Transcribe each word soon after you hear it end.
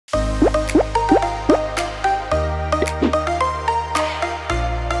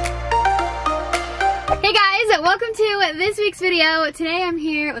welcome to this week's video. Today I'm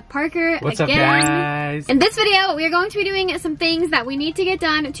here with Parker What's again. up, guys? In this video, we are going to be doing some things that we need to get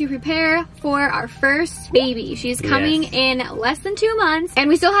done to prepare for our first baby. She's coming in less than 2 months, and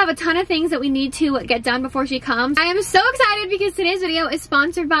we still have a ton of things that we need to get done before she comes. I am so excited because today's video is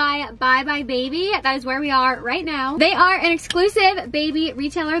sponsored by Bye Baby. That is where we are right now. They are an exclusive baby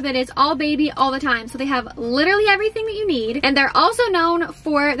retailer that is all baby all the time. So they have literally everything that you need, and they're also known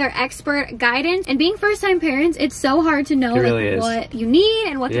for their expert guidance. And being first-time parents, it's so hard to know what you need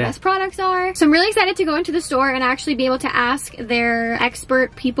and what the best products are. So I'm really excited to go into the store and actually be able to ask their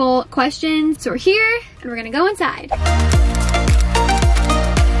expert people questions. So we're here and we're gonna go inside.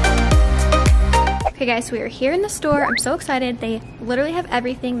 Okay guys, so we are here in the store. I'm so excited. They literally have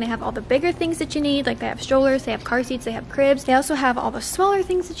everything. They have all the bigger things that you need, like they have strollers, they have car seats, they have cribs. They also have all the smaller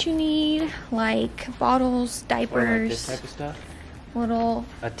things that you need, like bottles, diapers, or like this type of stuff.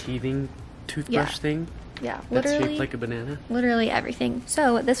 A teething toothbrush thing. Yeah, that's literally shaped like a banana. Literally everything.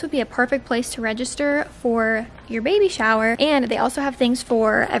 So this would be a perfect place to register for your baby shower. And they also have things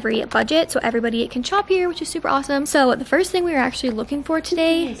for every budget, so everybody can shop here, which is super awesome. So the first thing we are actually looking for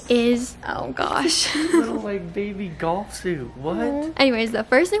today is, oh gosh, little like baby golf suit. What? Anyways, the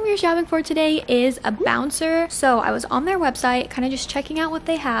first thing we are shopping for today is a bouncer. So I was on their website, kind of just checking out what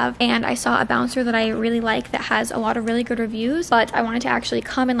they have, and I saw a bouncer that I really like that has a lot of really good reviews. But I wanted to actually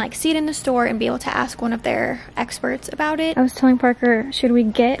come and like see it in the store and be able to ask one of their experts about it. I was telling Parker, should we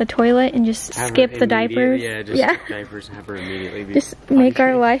get the toilet and just skip the diapers? Yeah, just diapers and have her immediately. Just make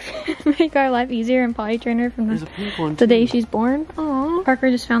our life easier and potty train her from the day she's born. Aww.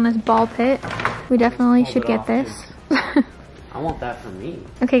 Parker just found this ball pit. We definitely should get this. I want that for me.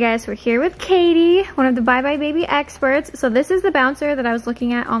 Okay guys, we're here with Katie, one of the Bye Baby experts. So this is the bouncer that I was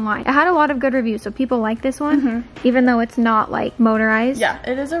looking at online. It had a lot of good reviews, so people like this one, even though it's not like motorized. Yeah,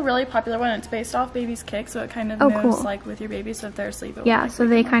 it is a really popular one. It's based off baby's kick, so it kind of moves like with your baby, so if they're asleep, it will, so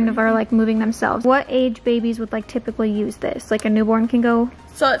they kind of are like moving themselves. What age babies would like typically use this? Like a newborn can go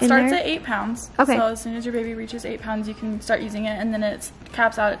So it starts at 8 pounds. Okay. So as soon as your baby reaches 8 pounds, you can start using it, and then it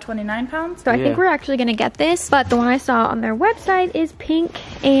caps out at 29 pounds. So I think we're actually gonna get this, but the one I saw on their website is pink,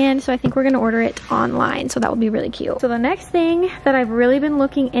 and so I think we're gonna order it online, so that will be really cute. So the next thing that I've really been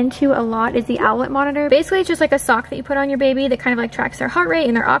looking into a lot is the owlet monitor. Basically, it's just like a sock that you put on your baby that kind of like tracks their heart rate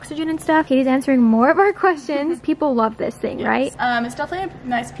and their oxygen and stuff. Katie's answering more of our questions. People love this thing, right? It's definitely a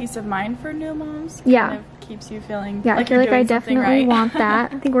nice peace of mind for new moms. Yeah. Keeps you feeling I feel like I definitely want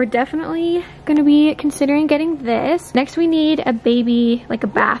that. I think we're definitely gonna be considering getting this. Next we need a baby, like a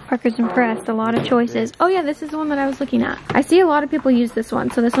bath. Parker's impressed, a lot of choices. Oh yeah, this is the one that I was looking at. I see a lot of people use this one.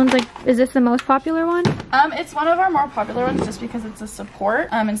 So this one's like, is this the most popular one? It's one of our more popular ones just because it's a support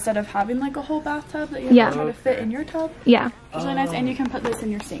instead of having like a whole bathtub that you have to try to fit in your tub. Yeah. It's really nice, and you can put this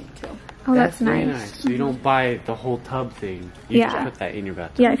in your sink too. Oh, that's very nice. So you don't buy the whole tub thing. You just put that in your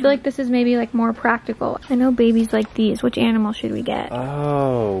bathtub. Yeah, I feel like this is maybe like more practical. I know babies like these. Which animal should we get?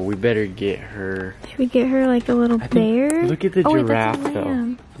 Oh, we better get her. Should we get her like a little bear? Look at the giraffe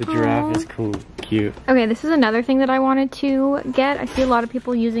though. The giraffe is cool, cute. Okay, this is another thing that I wanted to get. I see a lot of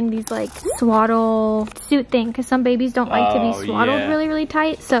people using these like swaddle suit thing because some babies don't like to be swaddled really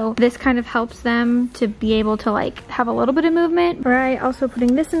tight. So this kind of helps them to be able to like have a little bit of movement. Right, also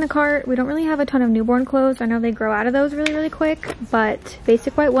putting this in the cart. We don't really have a ton of newborn clothes. I know they grow out of those really quick, but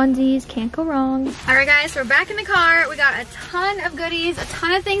basic white onesies can't go wrong. All right guys, so we're back in the car. We got a ton of goodies, a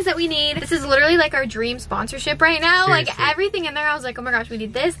ton of things that we need. This is literally like our dream sponsorship right now. Seriously. Like everything in there, I was like, oh my gosh, we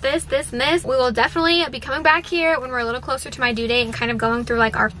need this, and this. We will definitely be coming back here when we're a little closer to my due date and kind of going through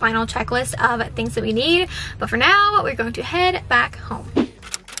like our final checklist of things that we need. But for now, we're going to head back home.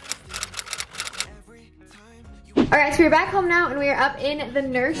 Alright, so we're back home now and we are up in the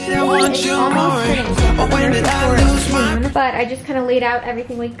nursery. It's almost finished, but I just kind of laid out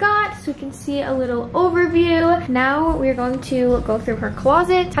everything we got so we can see a little overview. Now we're going to go through her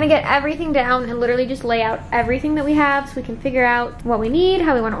closet, kind of get everything down and literally just lay out everything that we have so we can figure out what we need,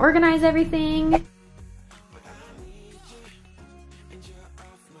 how we want to organize everything.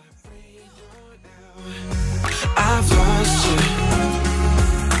 I've lost you.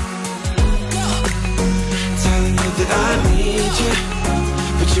 That I need you,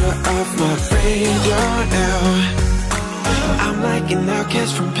 but you're off my radar now. I'm like an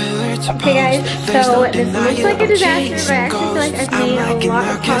outcast from pillar to post. Okay guys, so this looks like a disaster, but I actually feel like I've made a lot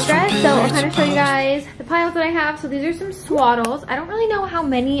of progress. So I'll kind of show you guys the piles that I have. So these are some swaddles. I don't really know how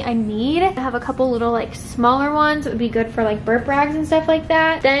many I need. I have a couple little like smaller ones that would be good for like burp rags and stuff like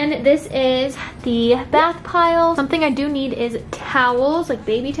that. Then this is the bath pile. Something I do need is towels, like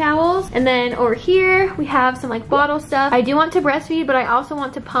baby towels. And then over here we have some like bottle stuff. I do want to breastfeed, but I also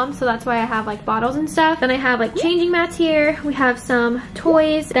want to pump, so that's why I have like bottles and stuff. Then I have like changing mats here. We have some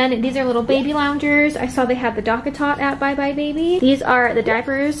toys. Then these are little baby loungers. I saw they have the DECOR at Bye Bye Baby. These are the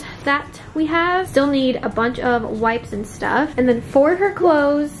diapers that we have. Still need a bunch of wipes and stuff. And then for her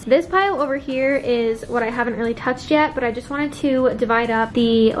clothes, this pile over here is what I haven't really touched yet, but I just wanted to divide up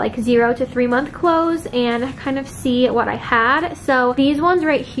the like 0 to 3 month clothes and kind of see what I had. So these ones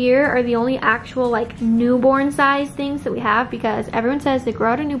right here are the only actual like newborn size things that we have, because everyone says they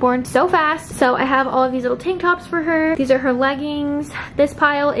grow out a newborn so fast. So I have all of these little tank tops for her. These are her leggings. This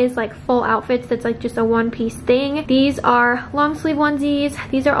pile is like full outfits that's like just a one-piece thing. These are long sleeve onesies.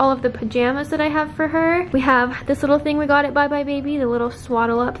 These are all of the pajamas that I have for her. We have this little thing we got at Bye Bye Baby, the little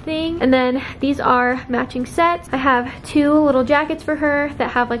swaddle up thing. And then these are matching sets. I have 2 little jackets for her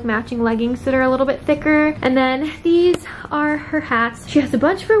that have like matching leggings that are a little bit thicker. And then these are her hats. She has a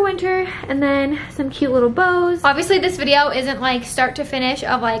bunch for winter, and then some cute little bows. Obviously this video isn't like start to finish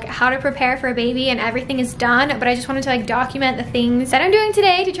of like how to prepare for a baby and everything is done, but I just wanted to like document the things that I'm doing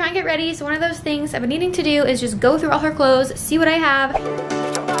today to try and get ready. So one of those things I've been needing to do is just go through all her clothes, see what I have.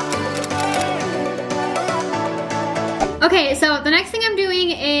 Okay, so the next thing I'm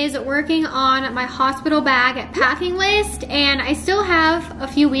doing is working on my hospital bag packing list, and I still have a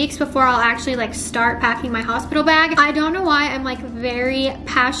few weeks before I'll actually like start packing my hospital bag. I don't know why I'm like very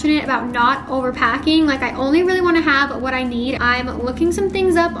passionate about not overpacking. Like I only really want to have what I need. I'm looking some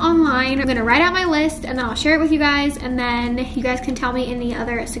things up online. I'm gonna write out my list and then I'll share it with you guys, and then you guys can tell me any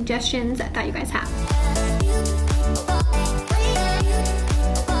other suggestions that you guys have.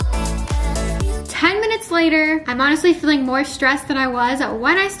 10 minutes later, I'm honestly feeling more stressed than I was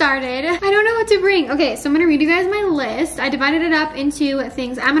when I started. I don't know what to bring. Okay, so I'm gonna read you guys my list. I divided it up into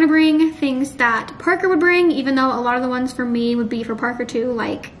things I'm gonna bring, things that Parker would bring, even though a lot of the ones for me would be for Parker too,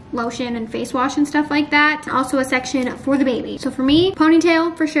 like lotion and face wash and stuff like that. Also a section for the baby. So for me,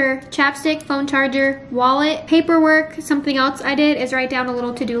 ponytail for sure, chapstick, phone charger, wallet, paperwork. Something else I did is write down a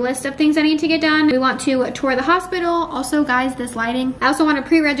little to-do list of things I need to get done. We want to tour the hospital. Also guys, this lighting. I also want to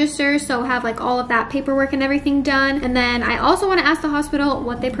pre-register, so have like all of that paperwork and everything done. And then I also want to ask the hospital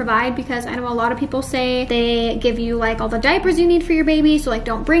what they provide, because I know a lot of people say they give you like all the diapers you need for your baby, so like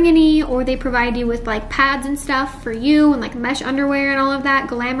don't bring any, or they provide you with like pads and stuff for you and like mesh underwear and all of that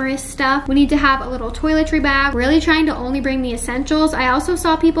glamorous stuff. We need to have a little toiletry bag. Really trying to only bring the essentials. I also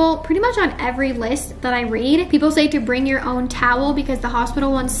saw people pretty much on every list that I read, people say to bring your own towel because the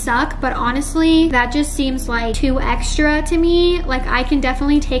hospital ones suck, but honestly that just seems like too extra to me. Like I can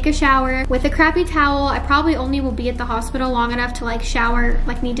definitely take a shower with a crappy towel. I probably only will be at the hospital long enough to like shower,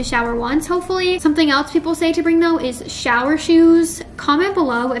 like need to shower once hopefully. Something else people say to bring though is shower shoes. Comment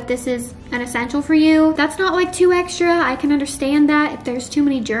below if this is an essential for you. That's not like too extra. I can understand that if there's too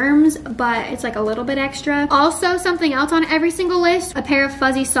many germs, but it's like a little bit extra. Also, something else on every single list, a pair of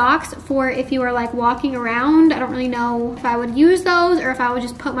fuzzy socks for if you are like walking around. I don't really know if I would use those or if I would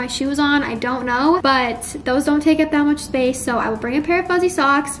just put my shoes on. I don't know, but those don't take up that much space, so I will bring a pair of fuzzy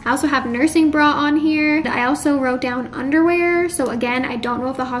socks. I also have nursing bra on here. I also wrote down underwear, so again, I don't know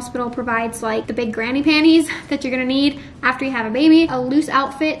if the hospital provides like the big granny panties that you're gonna need after you have a baby. A loose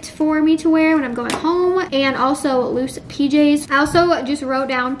outfit for me to wear when I'm going home, and also loose PJs. I also just wrote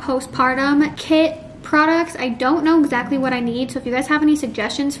down postpartum kit products. I don't know exactly what I need, so if you guys have any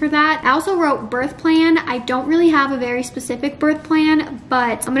suggestions for that. I also wrote birth plan. I don't really have a very specific birth plan,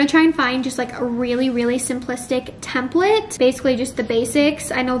 but I'm gonna try and find just like a really simplistic template, basically just the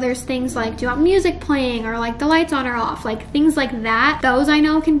basics. I know there's things like, do you want music playing, or like the lights on or off, like things like that. Those I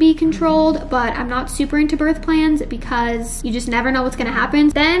know can be controlled, but I'm not super into birth plans because you just never know what's gonna happen.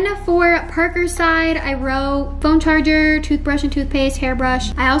 Then for Parker's side, I wrote phone charger, toothbrush and toothpaste,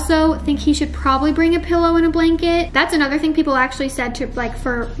 hairbrush. I also think he should probably bring a pillow and a blanket. That's another thing people actually said to like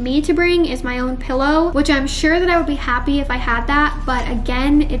for me to bring is my own pillow, which I'm sure that I would be happy if I had that, but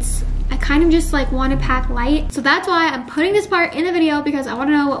again, I kind of just like want to pack light. So that's why I'm putting this part in the video, because I want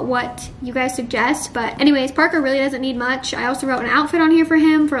to know what you guys suggest. But anyways, Parker really doesn't need much. I also wrote an outfit on here for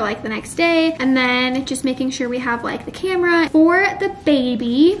him for like the next day, and then just making sure we have like the camera. For the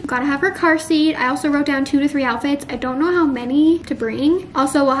baby, gotta have her car seat. I also wrote down 2 to 3 outfits. I don't know how many to bring.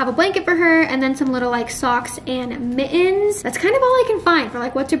 Also, we'll have a blanket for her, and then some little like socks and mittens. That's kind of all I can find for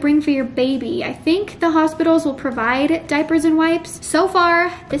like what to bring for your baby. I think the hospitals will provide diapers and wipes. So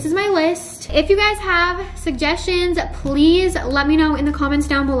far, this is my list. list. If you guys have suggestions, please let me know in the comments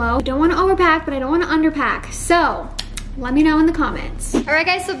down below. I don't want to overpack, but I don't want to underpack. So let me know in the comments. All right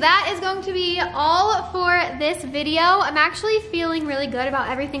guys, so that is going to be all for this video. I'm actually feeling really good about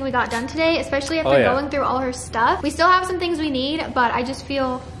everything we got done today, especially after going through all her stuff. We still have some things we need, but I just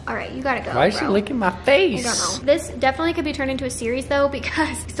feel, all right, you gotta go. Why is she licking my face? I don't know. This definitely could be turned into a series though,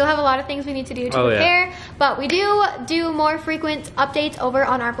 because we still have a lot of things we need to do to prepare, but we do more frequent updates over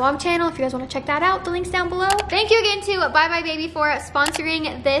on our vlog channel. If you guys wanna check that out, the link's down below. Thank you again to Bye Bye Baby for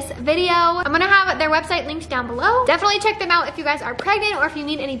sponsoring this video. I'm gonna have their website linked down below. Definitely check them out if you guys are pregnant or if you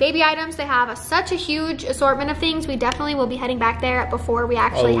need any baby items. They have such a huge assortment of things. We definitely will be heading back there before we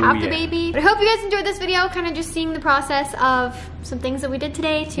actually have the baby. But I hope you guys enjoyed this video, kind of just seeing the process of some things that we did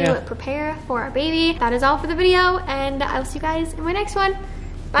today to prepare for our baby. That is all for the video, and I'll see you guys in my next one.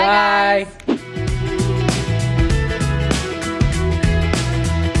 Bye guys.